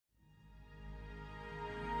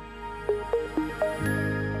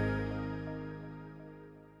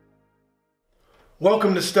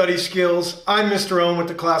Welcome to Study Skills. I'm Mr. Owen with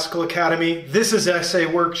the Classical Academy. This is Essay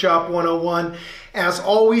Workshop 101. As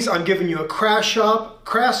always, I'm giving you a crash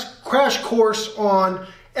course on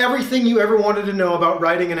everything you ever wanted to know about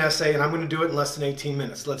writing an essay, and I'm going to do it in less than 18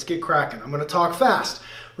 minutes. Let's get cracking. I'm going to talk fast.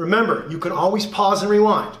 Remember, you can always pause and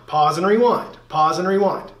rewind. Pause and rewind. Pause and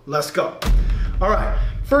rewind. Let's go. All right.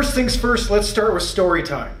 First things first, let's start with story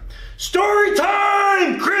time. Story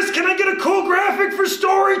time! Chris, can I get a cool graphic for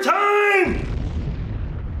story time?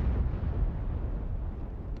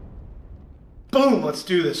 Boom, let's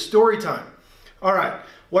do this. Story time. All right,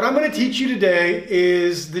 what I'm going to teach you today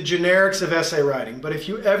is the generics of essay writing. But if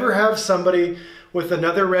you ever have somebody with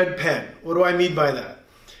another red pen, what do I mean by that?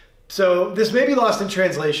 So this may be lost in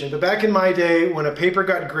translation, but back in my day when a paper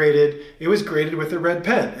got graded, it was graded with a red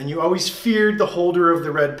pen, and you always feared the holder of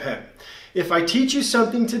the red pen. If I teach you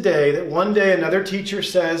something today that one day another teacher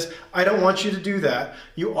says, I don't want you to do that,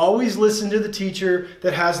 you always listen to the teacher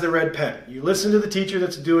that has the red pen. You listen to the teacher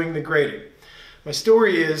that's doing the grading. My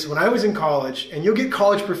story is, when I was in college, and you'll get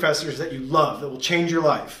college professors that you love, that will change your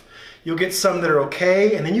life. You'll get some that are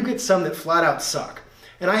okay, and then you get some that flat out suck.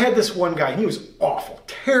 And I had this one guy, and he was awful,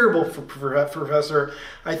 terrible professor.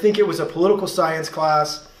 I think it was a political science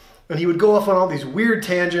class, and he would go off on all these weird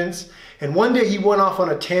tangents. And one day he went off on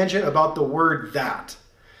a tangent about the word that.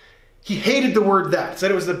 He hated the word that, said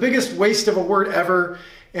it was the biggest waste of a word ever,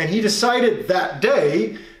 and he decided that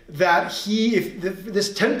day that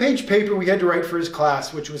this 10-page paper we had to write for his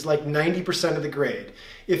class, which was like 90% of the grade,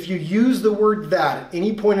 if you use the word that at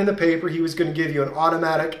any point in the paper, he was going to give you an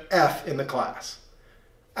automatic F in the class.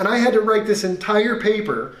 And I had to write this entire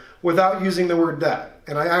paper without using the word that.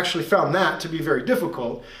 And I actually found that to be very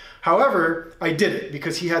difficult. However, I did it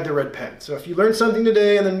because he had the red pen. So if you learn something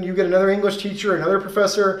today and then you get another English teacher, another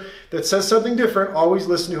professor that says something different, always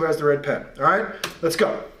listen to who has the red pen. All right, let's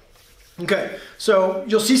go. Okay, so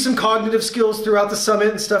you'll see some cognitive skills throughout the summit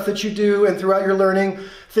and stuff that you do and throughout your learning.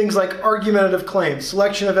 Things like argumentative claims,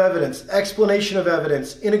 selection of evidence, explanation of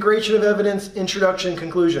evidence, integration of evidence, introduction,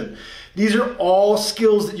 conclusion. These are all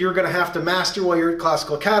skills that you're going to have to master while you're at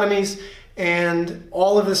classical academies, and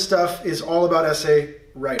all of this stuff is all about essay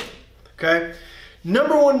writing. Okay?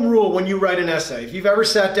 Number one rule when you write an essay, if you've ever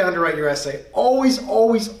sat down to write your essay, always,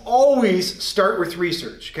 always, always start with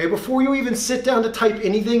research. Okay? Before you even sit down to type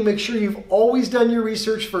anything, make sure you've always done your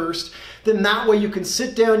research first. Then that way you can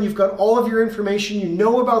sit down, you've got all of your information, you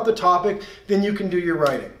know about the topic, then you can do your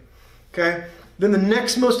writing. Okay? Then the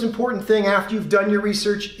next most important thing after you've done your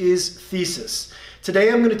research is thesis.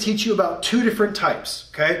 Today I'm going to teach you about two different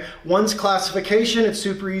types, okay? One's classification, it's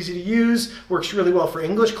super easy to use, works really well for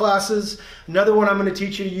English classes. Another one I'm going to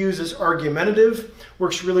teach you to use is argumentative,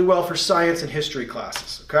 works really well for science and history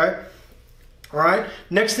classes, okay? All right,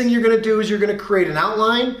 next thing you're going to do is you're going to create an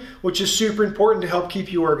outline, which is super important to help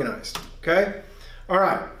keep you organized, okay? All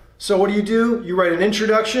right, so what do? You write an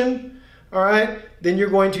introduction, all right? Then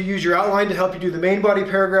you're going to use your outline to help you do the main body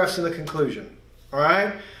paragraphs and the conclusion, all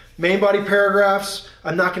right? Main body paragraphs,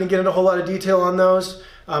 I'm not going to get into a whole lot of detail on those,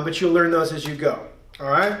 but you'll learn those as you go, all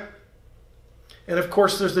right? And of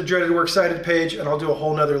course, there's the dreaded works cited page, and I'll do a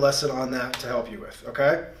whole nother lesson on that to help you with,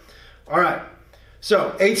 okay? All right,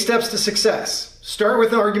 so 8 steps to success. Start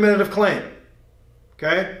with an argumentative claim,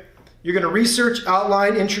 okay? You're going to research,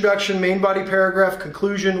 outline, introduction, main body paragraph,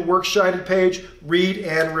 conclusion, works cited page, read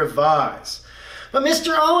and revise. But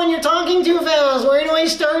Mr. Owen, you're talking too fast. Where do I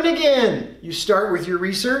start again? You start with your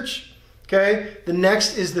research, okay? The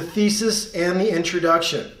next is the thesis and the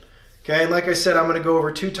introduction, okay? And like I said, I'm going to go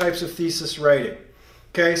over 2 types of thesis writing,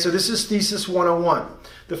 okay? So this is thesis 101.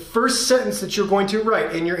 The first sentence that you're going to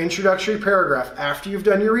write in your introductory paragraph after you've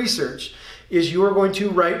done your research is you are going to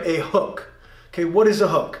write a hook, okay? What is a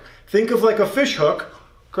hook? Think of like a fish hook,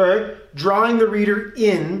 okay? Drawing the reader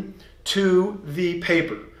in to the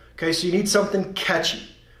paper. Okay, so you need something catchy,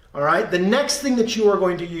 all right? The next thing that you are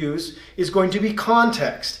going to use is going to be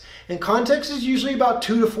context. And context is usually about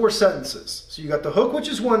 2 to 4 sentences. So you got the hook, which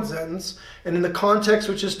is 1 sentence, and then the context,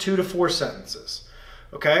 which is 2 to 4 sentences,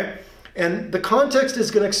 okay? And the context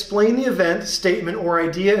is going to explain the event, statement, or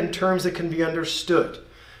idea in terms that can be understood,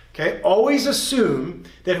 okay? Always assume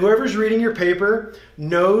that whoever's reading your paper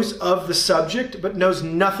knows of the subject, but knows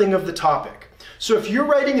nothing of the topic. So if you're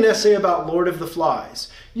writing an essay about Lord of the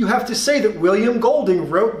Flies, you have to say that William Golding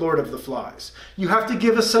wrote Lord of the Flies. You have to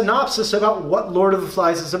give a synopsis about what Lord of the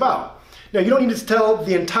Flies is about. Now, you don't need to tell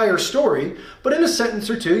the entire story, but in a sentence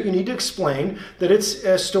or two, you need to explain that it's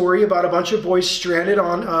a story about a bunch of boys stranded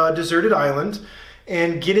on a deserted island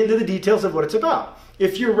and get into the details of what it's about.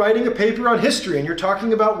 If you're writing a paper on history and you're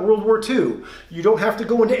talking about World War II, you don't have to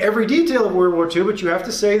go into every detail of World War II, but you have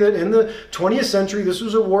to say that in the 20th century, this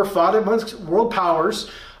was a war fought amongst world powers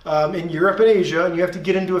in Europe and Asia, and you have to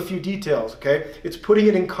get into a few details, okay? It's putting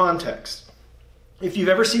it in context. If you've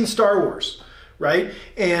ever seen Star Wars, right,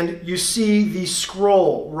 and you see the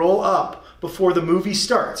scroll roll up before the movie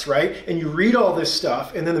starts, right, and you read all this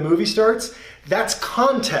stuff, and then the movie starts, that's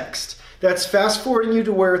context. That's fast forwarding you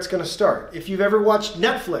to where it's going to start. If you've ever watched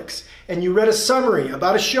Netflix and you read a summary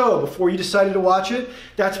about a show before you decided to watch it,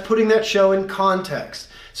 that's putting that show in context.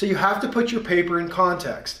 So you have to put your paper in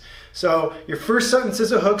context. So your first sentence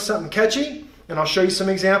is a hook, something catchy, and I'll show you some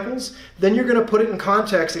examples. Then you're going to put it in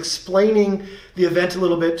context, explaining the event a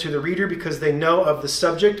little bit to the reader because they know of the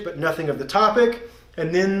subject but nothing of the topic.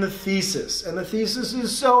 And then the thesis. And the thesis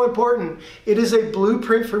is so important. It is a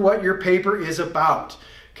blueprint for what your paper is about.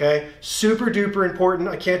 Okay, super duper important.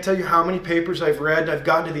 I can't tell you how many papers I've read. I've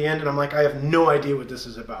gotten to the end and I'm like, I have no idea what this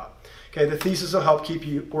is about. Okay, the thesis will help keep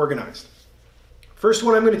you organized. First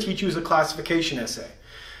one I'm going to teach you is a classification essay.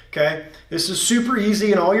 Okay, this is super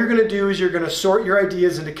easy, and all you're going to do is you're going to sort your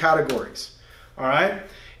ideas into categories. All right,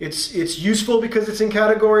 it's useful because it's in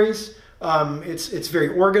categories. It's very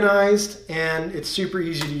organized and it's super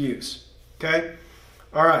easy to use. Okay,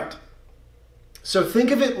 all right. So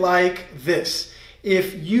think of it like this.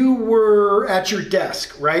 If you were at your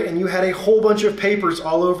desk, right, and you had a whole bunch of papers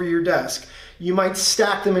all over your desk, you might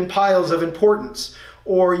stack them in piles of importance,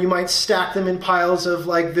 or you might stack them in piles of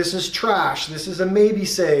like, this is trash, this is a maybe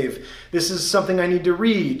save, this is something I need to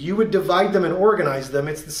read. You would divide them and organize them.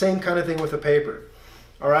 It's the same kind of thing with a paper.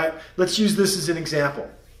 All right, let's use this as an example.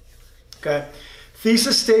 Okay,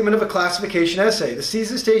 thesis statement of a classification essay. The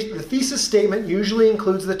thesis statement usually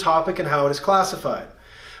includes the topic and how it is classified.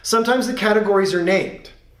 Sometimes the categories are named.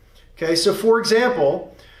 Okay, so for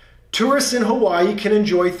example, tourists in Hawaii can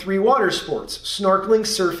enjoy 3 water sports: snorkeling,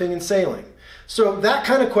 surfing, and sailing. So that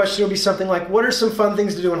kind of question would be something like, what are some fun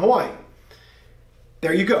things to do in Hawaii?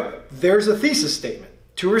 There you go. There's a thesis statement.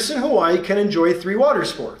 Tourists in Hawaii can enjoy 3 water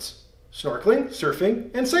sports: snorkeling, surfing,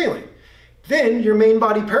 and sailing. Then your main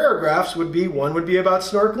body paragraphs would be, one would be about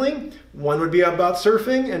snorkeling, one would be about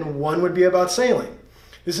surfing, and one would be about sailing.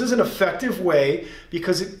 This is an effective way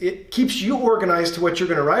because it keeps you organized to what you're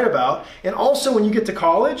going to write about. And also when you get to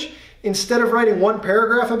college, instead of writing 1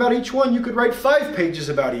 paragraph about each one, you could write 5 pages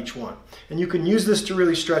about each one. And you can use this to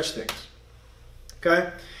really stretch things.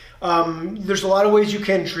 Okay? There's a lot of ways you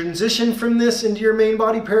can transition from this into your main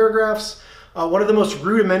body paragraphs. One of the most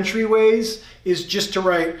rudimentary ways is just to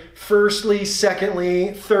write firstly,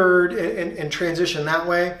 secondly, third, and transition that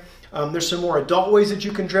way. There's some more adult ways that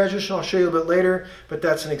you can transition. I'll show you a bit later, but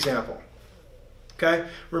that's an example. Okay?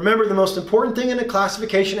 Remember, the most important thing in a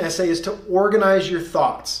classification essay is to organize your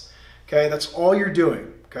thoughts. Okay? That's all you're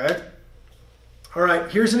doing. Okay? All right,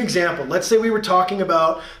 here's an example. Let's say we were talking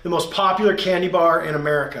about the most popular candy bar in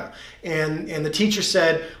America, and the teacher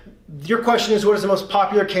said, your question is, what is the most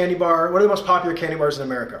popular candy bar? What are the most popular candy bars in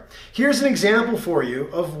America? Here's an example for you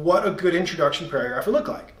of what a good introduction paragraph would look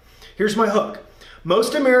like. Here's my hook.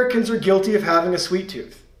 Most Americans are guilty of having a sweet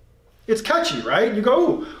tooth. It's catchy, right? You go,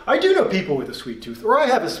 ooh, I do know people with a sweet tooth, or I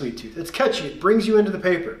have a sweet tooth. It's catchy. It brings you into the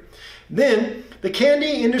paper. Then, the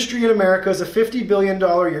candy industry in America is a $50 billion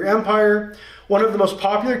a year empire. One of the most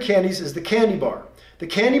popular candies is the candy bar. The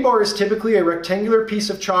candy bar is typically a rectangular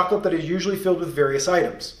piece of chocolate that is usually filled with various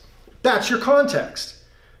items. That's your context.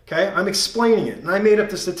 Okay, I'm explaining it, and I made up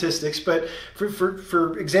the statistics, but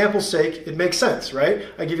for example's sake, it makes sense, right?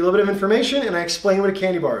 I give you a little bit of information, and I explain what a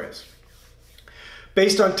candy bar is.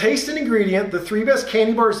 Based on taste and ingredient, the 3 best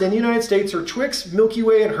candy bars in the United States are Twix, Milky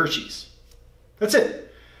Way, and Hershey's. That's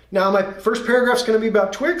it. Now, my first paragraph is going to be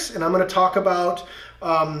about Twix, and I'm going to talk about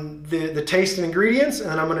the taste and ingredients, and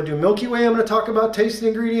then I'm going to do Milky Way, I'm going to talk about taste and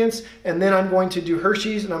ingredients, and then I'm going to do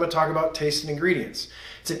Hershey's, and I'm going to talk about taste and ingredients.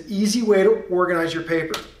 It's an easy way to organize your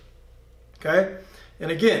paper. Okay? And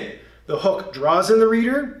again, the hook draws in the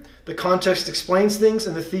reader, the context explains things,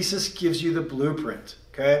 and the thesis gives you the blueprint.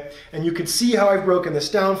 Okay? And you can see how I've broken this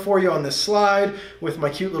down for you on this slide with my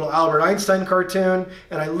cute little Albert Einstein cartoon,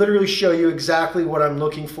 and I literally show you exactly what I'm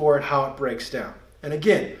looking for and how it breaks down. And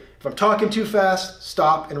again, if I'm talking too fast,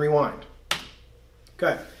 stop and rewind.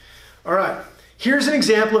 Okay. All right. Here's an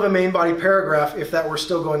example of a main body paragraph if that were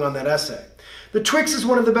still going on that essay. The Twix is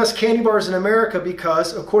one of the best candy bars in America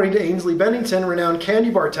because, according to Ainsley Bennington, renowned candy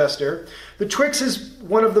bar tester, the Twix is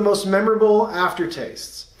one of the most memorable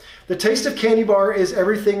aftertastes. The taste of candy bar is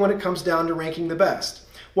everything when it comes down to ranking the best.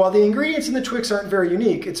 While the ingredients in the Twix aren't very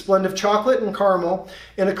unique, it's a blend of chocolate and caramel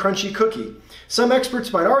and a crunchy cookie. Some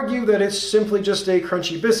experts might argue that it's simply just a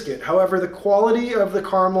crunchy biscuit. However, the quality of the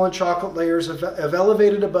caramel and chocolate layers have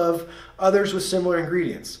elevated above others with similar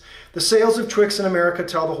ingredients. The sales of Twix in America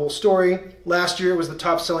tell the whole story. Last year, it was the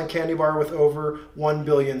top-selling candy bar with over 1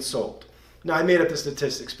 billion sold. Now, I made up the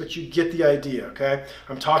statistics, but you get the idea, okay?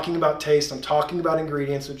 I'm talking about taste. I'm talking about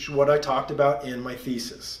ingredients, which is what I talked about in my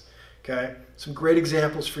thesis, okay? Some great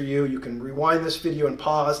examples for you. You can rewind this video and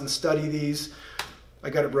pause and study these. I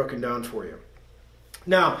got it broken down for you.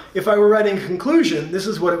 Now, if I were writing a conclusion, this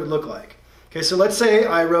is what it would look like. Okay, so let's say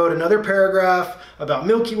I wrote another paragraph about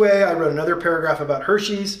Milky Way, I wrote another paragraph about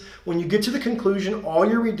Hershey's. When you get to the conclusion, all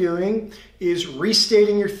you're doing is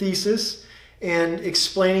restating your thesis and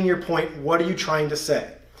explaining your point. What are you trying to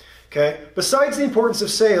say? Okay, besides the importance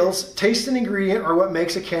of sales, taste and ingredient are what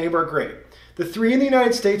makes a candy bar great. The three in the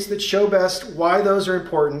United States that show best why those are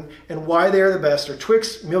important and why they are the best are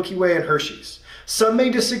Twix, Milky Way, and Hershey's. Some may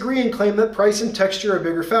disagree and claim that price and texture are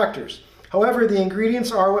bigger factors. However, the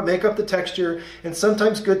ingredients are what make up the texture, and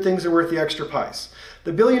sometimes good things are worth the extra pice.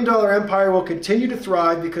 The billion-dollar empire will continue to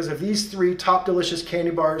thrive because of these three top delicious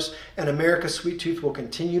candy bars, and America's sweet tooth will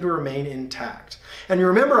continue to remain intact. And you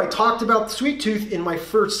remember I talked about the sweet tooth in my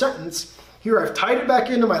first sentence. Here I've tied it back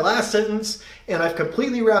into my last sentence, and I've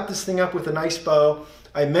completely wrapped this thing up with a nice bow.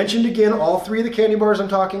 I mentioned again all three of the candy bars I'm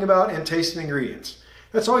talking about and taste and ingredients.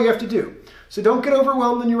 That's all you have to do. So don't get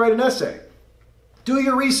overwhelmed when you write an essay. Do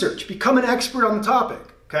your research, become an expert on the topic,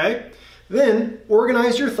 okay? Then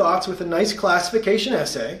organize your thoughts with a nice classification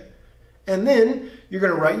essay, and then you're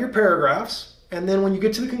going to write your paragraphs, and then when you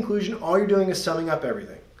get to the conclusion, all you're doing is summing up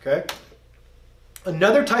everything, okay?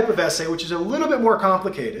 Another type of essay, which is a little bit more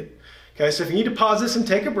complicated, okay? So if you need to pause this and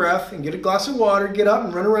take a breath and get a glass of water, get up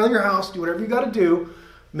and run around your house, do whatever you got to do,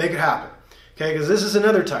 make it happen, okay? Because this is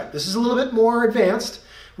another type. This is a little bit more advanced,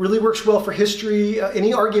 really works well for history,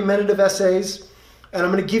 any argumentative essays. And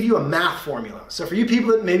I'm going to give you a math formula. So for you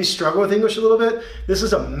people that maybe struggle with English a little bit, this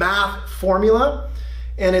is a math formula,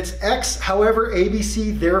 and it's X, however,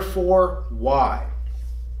 ABC, therefore, Y.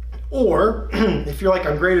 Or, if you're like,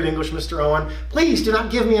 I'm great at English, Mr. Owen, please do not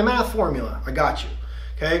give me a math formula. I got you,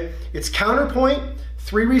 okay? It's counterpoint,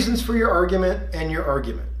 3 reasons for your argument, and your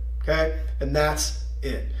argument, okay? And that's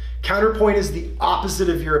it. Counterpoint is the opposite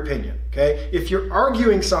of your opinion, okay? If you're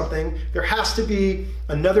arguing something, there has to be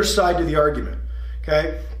another side to the argument.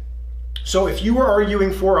 Okay, so if you were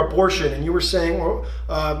arguing for abortion and you were saying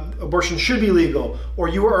abortion should be legal, or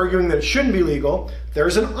you were arguing that it shouldn't be legal,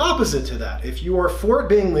 there's an opposite to that. If you are for it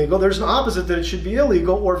being legal, there's an opposite that it should be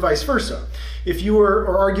illegal, or vice versa. If you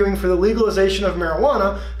are arguing for the legalization of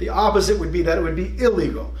marijuana, the opposite would be that it would be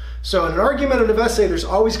illegal. So in an argumentative essay, there's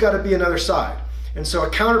always got to be another side. And so a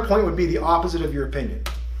counterpoint would be the opposite of your opinion.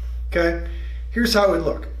 Okay, here's how it would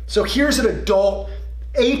look. So here's an adult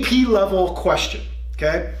AP level question.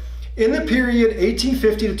 Okay? In the period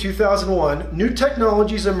 1850 to 2001, new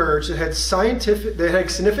technologies emerged that had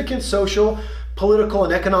significant social, political,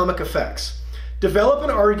 and economic effects. Develop an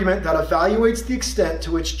argument that evaluates the extent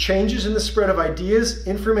to which changes in the spread of ideas,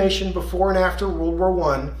 information before and after World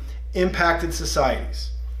War I impacted societies.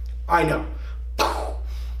 I know.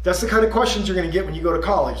 That's the kind of questions you're going to get when you go to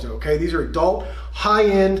college, though, okay? These are adult,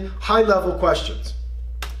 high-end, high-level questions.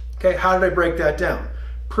 Okay, how did I break that down?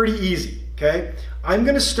 Pretty easy, okay? I'm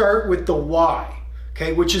going to start with the why,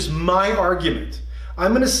 okay, which is my argument.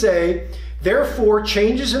 I'm going to say, therefore,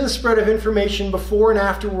 changes in the spread of information before and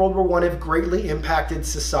after World War I have greatly impacted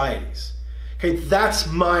societies. Okay, that's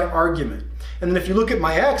my argument. And then if you look at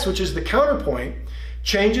my X, which is the counterpoint,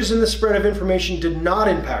 changes in the spread of information did not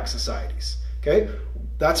impact societies. Okay,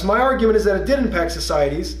 that's my argument, is that it did impact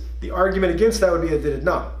societies. The argument against that would be that it did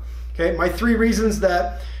not. Okay, my 3 reasons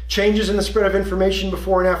that changes in the spread of information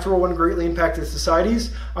before and after World War I greatly impacted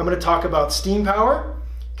societies. I'm going to talk about steam power,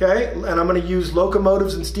 okay, and I'm going to use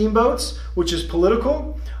locomotives and steamboats, which is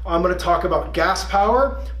political. I'm going to talk about gas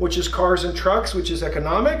power, which is cars and trucks, which is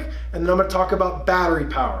economic, and then I'm going to talk about battery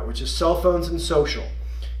power, which is cell phones and social.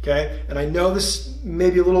 Okay, and I know this may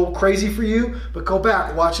be a little crazy for you, but go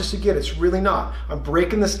back, watch this again. It's really not. I'm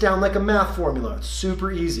breaking this down like a math formula. It's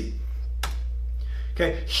super easy.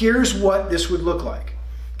 Okay, here's what this would look like.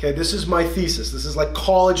 Okay, this is my thesis. This is like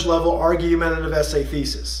college level argumentative essay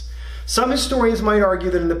thesis. Some historians might argue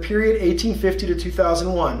that in the period 1850 to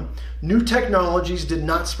 2001, new technologies did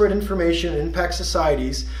not spread information and impact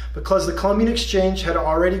societies because the Columbian Exchange had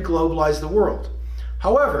already globalized the world.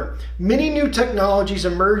 However, many new technologies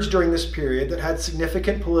emerged during this period that had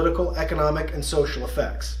significant political, economic, and social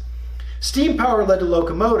effects. Steam power led to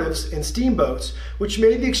locomotives and steamboats, which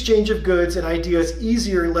made the exchange of goods and ideas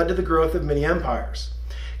easier and led to the growth of many empires.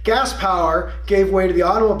 Gas power gave way to the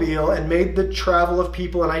automobile and made the travel of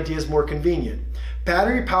people and ideas more convenient.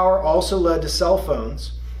 Battery power also led to cell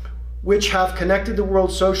phones, which have connected the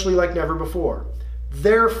world socially like never before.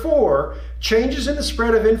 Therefore, changes in the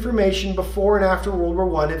spread of information before and after World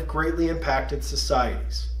War I have greatly impacted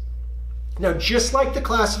societies. Now, just like the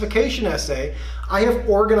classification essay, I have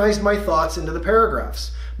organized my thoughts into the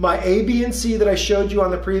paragraphs. My A, B, and C that I showed you on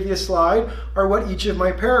the previous slide are what each of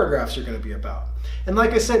my paragraphs are going to be about. And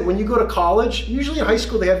like I said, when you go to college, usually in high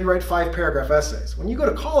school they have you write 5-paragraph essays. When you go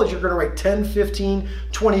to college, you're going to write 10, 15,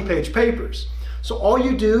 20-page papers. So all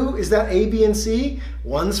you do is that A, B, and C,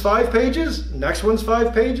 one's 5 pages, next one's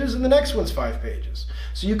 5 pages, and the next one's 5 pages.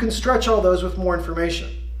 So you can stretch all those with more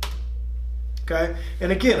information. Okay?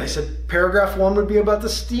 And again, I said paragraph 1 would be about the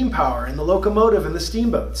steam power and the locomotive and the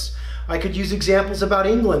steamboats. I could use examples about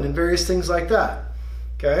England and various things like that.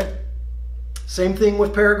 Okay? Same thing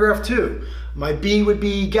with paragraph 2. My B would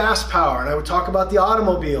be gas power, and I would talk about the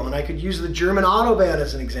automobile, and I could use the German Autobahn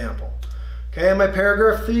as an example. Okay, and my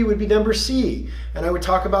paragraph 3 would be number C, and I would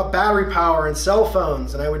talk about battery power and cell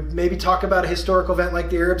phones, and I would maybe talk about a historical event like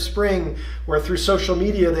the Arab Spring, where through social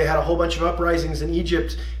media they had a whole bunch of uprisings in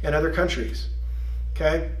Egypt and other countries.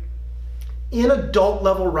 Okay? In adult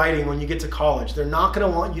level writing, when you get to college, they're not going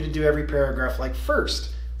to want you to do every paragraph like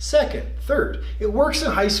first, second, third. It works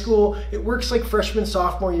in high school, it works like freshman,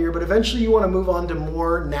 sophomore year, but eventually you want to move on to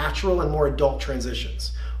more natural and more adult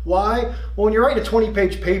transitions. Why? Well, when you're writing a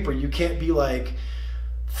 20-page paper, you can't be like,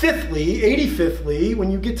 fifthly, 85thly, when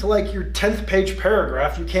you get to like your 10th page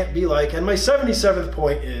paragraph, you can't be like, and my 77th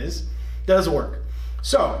point is, that doesn't work.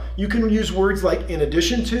 So you can use words like in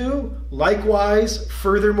addition to, likewise,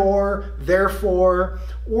 furthermore, therefore,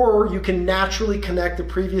 or you can naturally connect the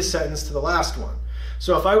previous sentence to the last one.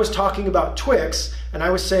 So if I was talking about Twix and I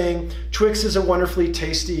was saying Twix is a wonderfully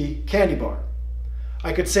tasty candy bar,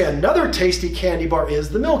 I could say another tasty candy bar is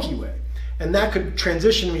the Milky Way, and that could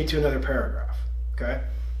transition me to another paragraph. Okay?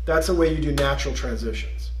 That's a way you do natural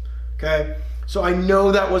transitions. Okay? So I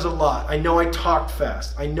know that was a lot. I know I talked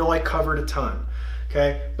fast. I know I covered a ton.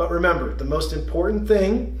 Okay? But remember, the most important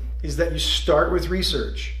thing is that you start with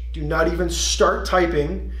research. Do not even start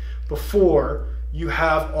typing before you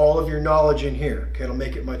have all of your knowledge in here. Okay? It'll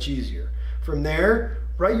make it much easier. From there,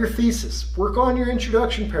 write your thesis. Work on your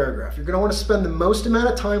introduction paragraph. You're going to want to spend the most amount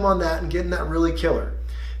of time on that and getting that really killer.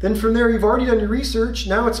 Then from there, you've already done your research.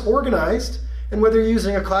 Now it's organized. And whether you're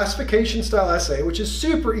using a classification style essay, which is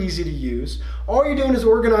super easy to use, all you're doing is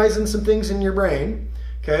organizing some things in your brain.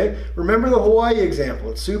 Okay? Remember the Hawaii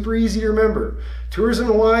example. It's super easy to remember. Tours in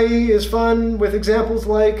Hawaii is fun with examples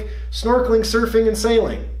like snorkeling, surfing, and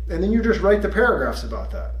sailing. And then you just write the paragraphs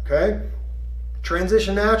about that. Okay?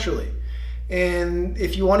 Transition naturally. And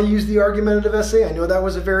if you want to use the argumentative essay, I know that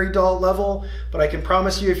was a very dull level, but I can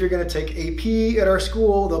promise you if you're going to take AP at our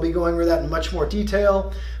school, they'll be going over that in much more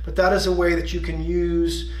detail. But that is a way that you can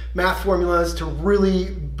use math formulas to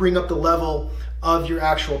really bring up the level of your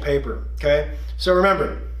actual paper. Okay? So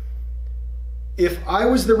remember, if I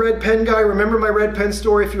was the red pen guy, remember my red pen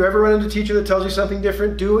story. If you ever run into a teacher that tells you something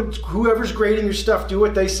different, do it. Whoever's grading your stuff, do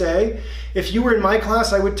what they say. If you were in my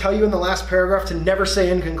class, I would tell you in the last paragraph to never say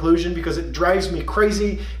in conclusion because it drives me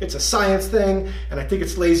crazy. It's a science thing, and I think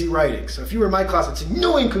it's lazy writing. So if you were in my class, I'd say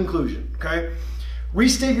no in conclusion, okay?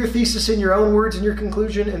 Restate your thesis in your own words in your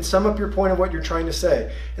conclusion and sum up your point of what you're trying to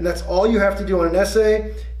say. And that's all you have to do on an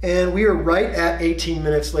essay. And we are right at 18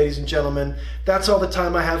 minutes, ladies and gentlemen. That's all the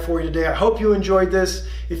time I have for you today. I hope you enjoyed this.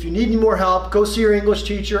 If you need any more help, go see your English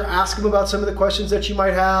teacher. Ask him about some of the questions that you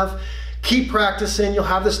might have. Keep practicing. You'll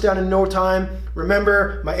have this down in no time.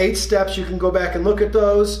 Remember, my 8 steps, you can go back and look at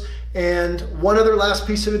those. And one other last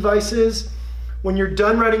piece of advice is, when you're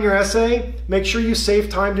done writing your essay, make sure you save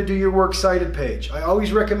time to do your works cited page. I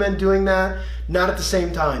always recommend doing that, not at the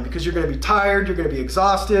same time, because you're going to be tired, you're going to be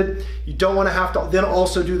exhausted. You don't want to have to then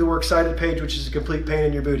also do the works cited page, which is a complete pain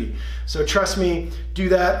in your booty. So trust me, do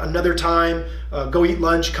that another time. Go eat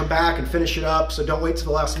lunch, come back and finish it up. So don't wait till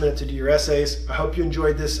the last minute to do your essays. I hope you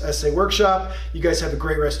enjoyed this essay workshop. You guys have a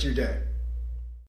great rest of your day.